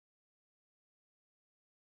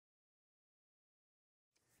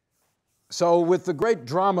So with the great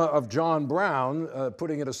drama of John Brown,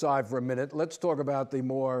 putting it aside for a minute, let's talk about the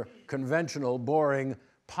more conventional, boring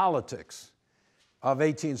politics of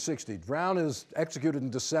 1860. Brown is executed in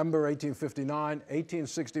December 1859.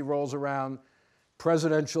 1860 rolls around,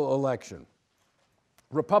 presidential election.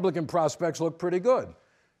 Republican prospects look pretty good.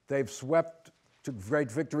 They've swept to great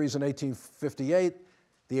victories in 1858.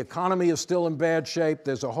 The economy is still in bad shape.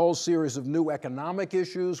 There's a whole series of new economic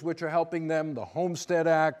issues which are helping them. The Homestead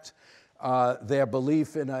Act, their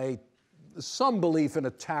belief in some belief in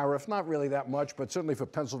a tariff, not really that much, but certainly for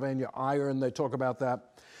Pennsylvania iron, they talk about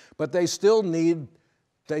that. But they still need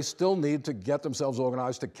to get themselves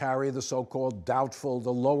organized to carry the so-called doubtful,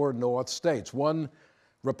 the lower North states. One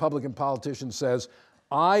Republican politician says,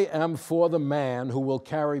 "I am for the man who will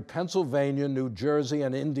carry Pennsylvania, New Jersey,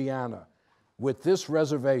 and Indiana. With this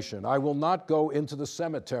reservation, I will not go into the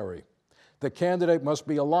cemetery. The candidate must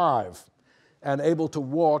be alive and able to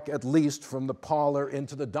walk at least from the parlor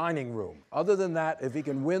into the dining room. Other than that, if he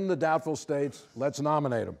can win the doubtful states, let's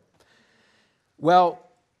nominate him." Well,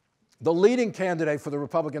 the leading candidate for the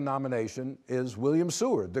Republican nomination is William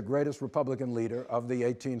Seward, the greatest Republican leader of the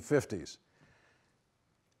 1850s.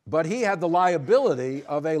 But he had the liability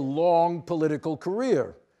of a long political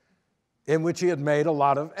career in which he had made a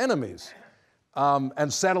lot of enemies.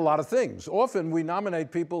 And said a lot of things. Often we nominate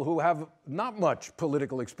people who have not much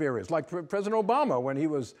political experience, like President Obama when he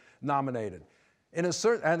was nominated. And it's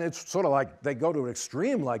sort of like they go to an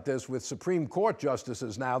extreme like this with Supreme Court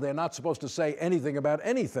justices now. They're not supposed to say anything about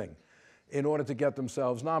anything in order to get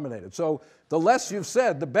themselves nominated. So the less you've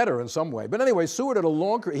said, the better in some way. But anyway, Seward had a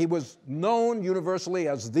long career. He was known universally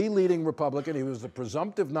as the leading Republican. He was the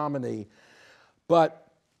presumptive nominee. But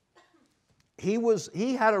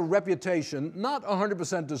he had a reputation, not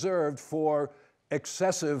 100% deserved, for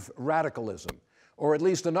excessive radicalism, or at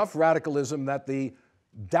least enough radicalism that the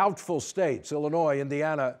doubtful states, Illinois,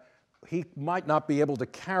 Indiana, he might not be able to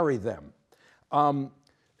carry them.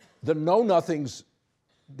 The know-nothing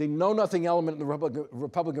element in the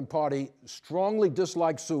Republican Party strongly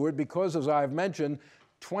disliked Seward because, as I've mentioned,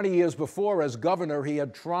 20 years before as governor, he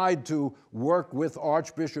had tried to work with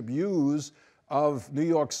Archbishop Hughes of New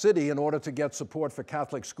York City in order to get support for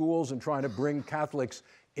Catholic schools and trying to bring Catholics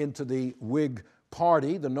into the Whig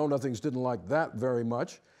Party. The Know-Nothings didn't like that very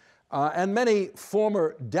much. And many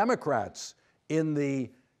former Democrats in the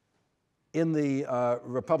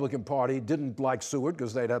Republican Party didn't like Seward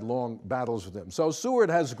because they'd had long battles with him. So Seward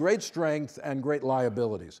has great strength and great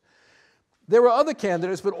liabilities. There are other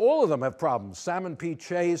candidates, but all of them have problems. Salmon P.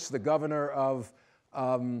 Chase, the governor of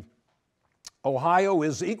Ohio,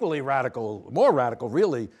 is equally radical, more radical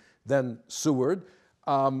really than Seward,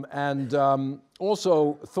 and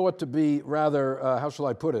also thought to be rather, how shall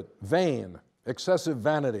I put it, vain, excessive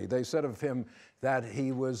vanity. They said of him that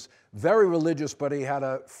he was very religious, but he had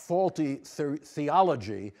a faulty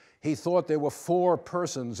theology. He thought there were 4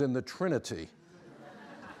 persons in the Trinity.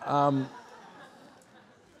 On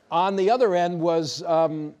the other end was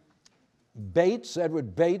Bates,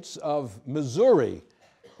 Edward Bates of Missouri,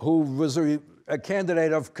 who was a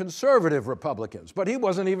candidate of conservative Republicans, but he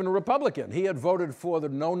wasn't even a Republican. He had voted for the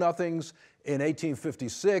Know-Nothings in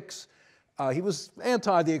 1856. He was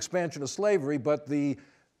anti the expansion of slavery, but the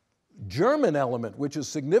German element, which is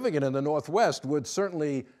significant in the Northwest, would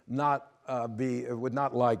certainly not would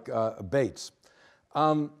not like Bates.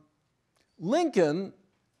 Lincoln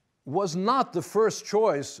was not the first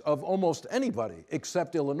choice of almost anybody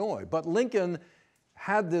except Illinois, but Lincoln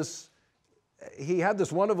had this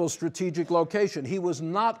wonderful strategic location. He was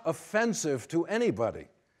not offensive to anybody.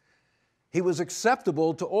 He was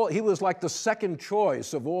acceptable to all. He was like the second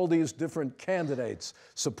choice of all these different candidates,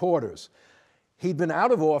 supporters. He'd been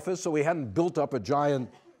out of office, so he hadn't built up a giant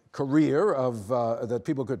career that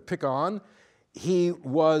people could pick on. He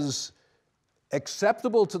was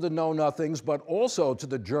acceptable to the Know-Nothings, but also to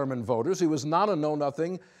the German voters. He was not a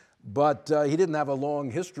Know-Nothing, but he didn't have a long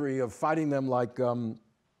history of fighting them like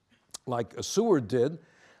Seward did.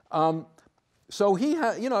 So he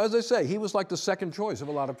had, as I say, he was like the second choice of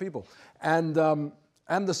a lot of people. And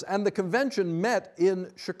the convention met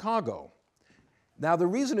in Chicago. Now, the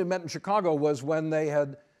reason it met in Chicago was when they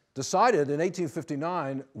had decided in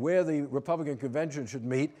 1859 where the Republican convention should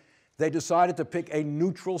meet, they decided to pick a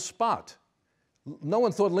neutral spot. No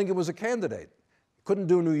one thought Lincoln was a candidate. Couldn't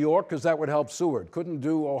do New York because that would help Seward. Couldn't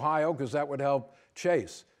do Ohio because that would help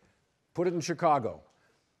Chase. Put it in Chicago.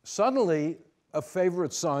 Suddenly, a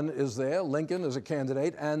favorite son is there, Lincoln as a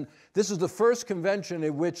candidate, and this is the first convention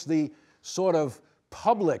in which the sort of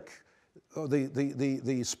public,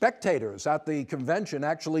 the spectators at the convention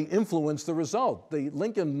actually influenced the result.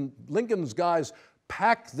 Lincoln's guys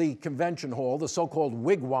packed the convention hall, the so-called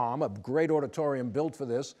wigwam, a great auditorium built for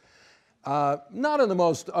this. Not in the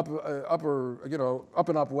most up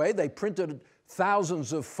and up way. They printed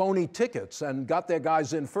thousands of phony tickets and got their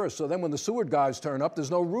guys in first. So then when the Seward guys turn up, there's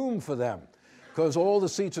no room for them because all the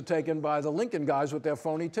seats are taken by the Lincoln guys with their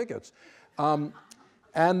phony tickets.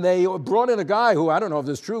 And they brought in a guy who, I don't know if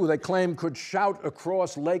this is true, they claim could shout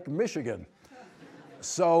across Lake Michigan.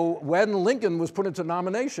 So when Lincoln was put into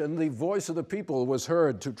nomination, the voice of the people was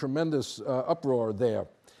heard to tremendous uproar there.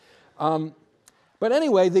 But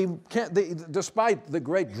anyway, despite the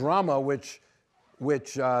great drama which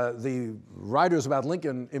the writers about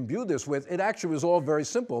Lincoln imbued this with, it actually was all very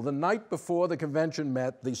simple. The night before the convention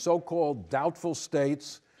met, the so-called doubtful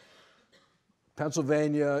states,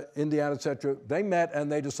 Pennsylvania, Indiana, et cetera, they met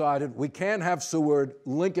and they decided, we can't have Seward,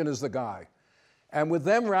 Lincoln is the guy. And with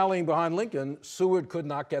them rallying behind Lincoln, Seward could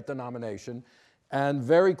not get the nomination. And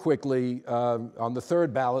very quickly, on the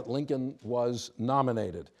third ballot, Lincoln was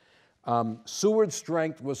nominated. Seward's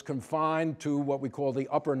strength was confined to what we call the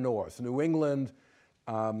upper north, New England,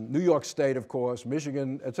 New York State, of course,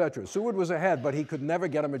 Michigan, et cetera. Seward was ahead, but he could never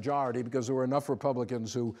get a majority because there were enough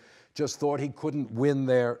Republicans who just thought he couldn't win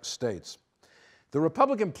their states. The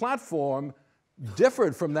Republican platform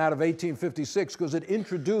differed from that of 1856 because it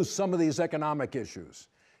introduced some of these economic issues.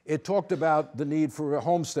 It talked about the need for a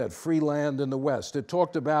homestead, free land in the West. It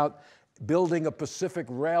talked about building a Pacific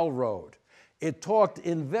Railroad. It talked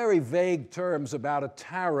in very vague terms about a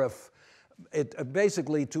tariff,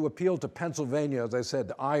 basically to appeal to Pennsylvania, as I said,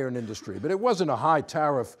 the iron industry. But it wasn't a high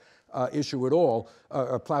tariff issue at all,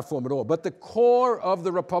 a platform at all. But the core of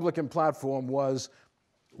the Republican platform was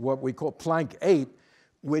what we call Plank 8,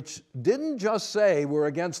 which didn't just say we're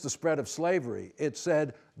against the spread of slavery. It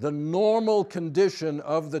said the normal condition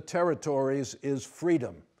of the territories is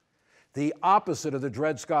freedom. The opposite of the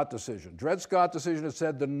Dred Scott decision. Dred Scott decision has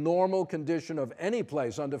said the normal condition of any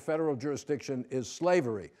place under federal jurisdiction is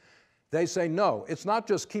slavery. They say no, it's not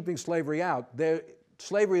just keeping slavery out.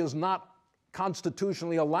 Slavery is not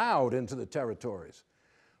constitutionally allowed into the territories.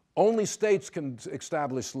 Only states can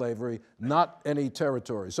establish slavery, not any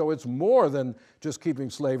territory. So it's more than just keeping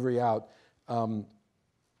slavery out.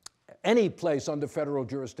 Any place under federal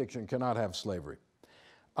jurisdiction cannot have slavery.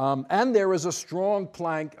 And there is a strong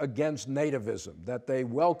plank against nativism, that they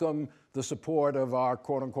welcome the support of our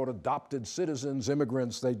quote-unquote adopted citizens,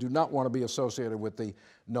 immigrants. They do not want to be associated with the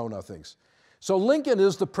know-nothings. So Lincoln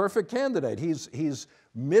is the perfect candidate. He's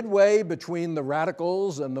midway between the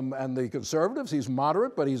radicals and the conservatives. He's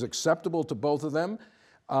moderate, but he's acceptable to both of them.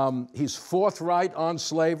 He's forthright on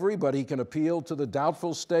slavery, but he can appeal to the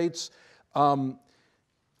doubtful states.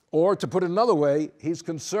 Or to put it another way, he's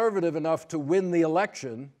conservative enough to win the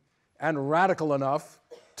election and radical enough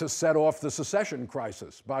to set off the secession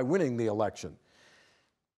crisis by winning the election.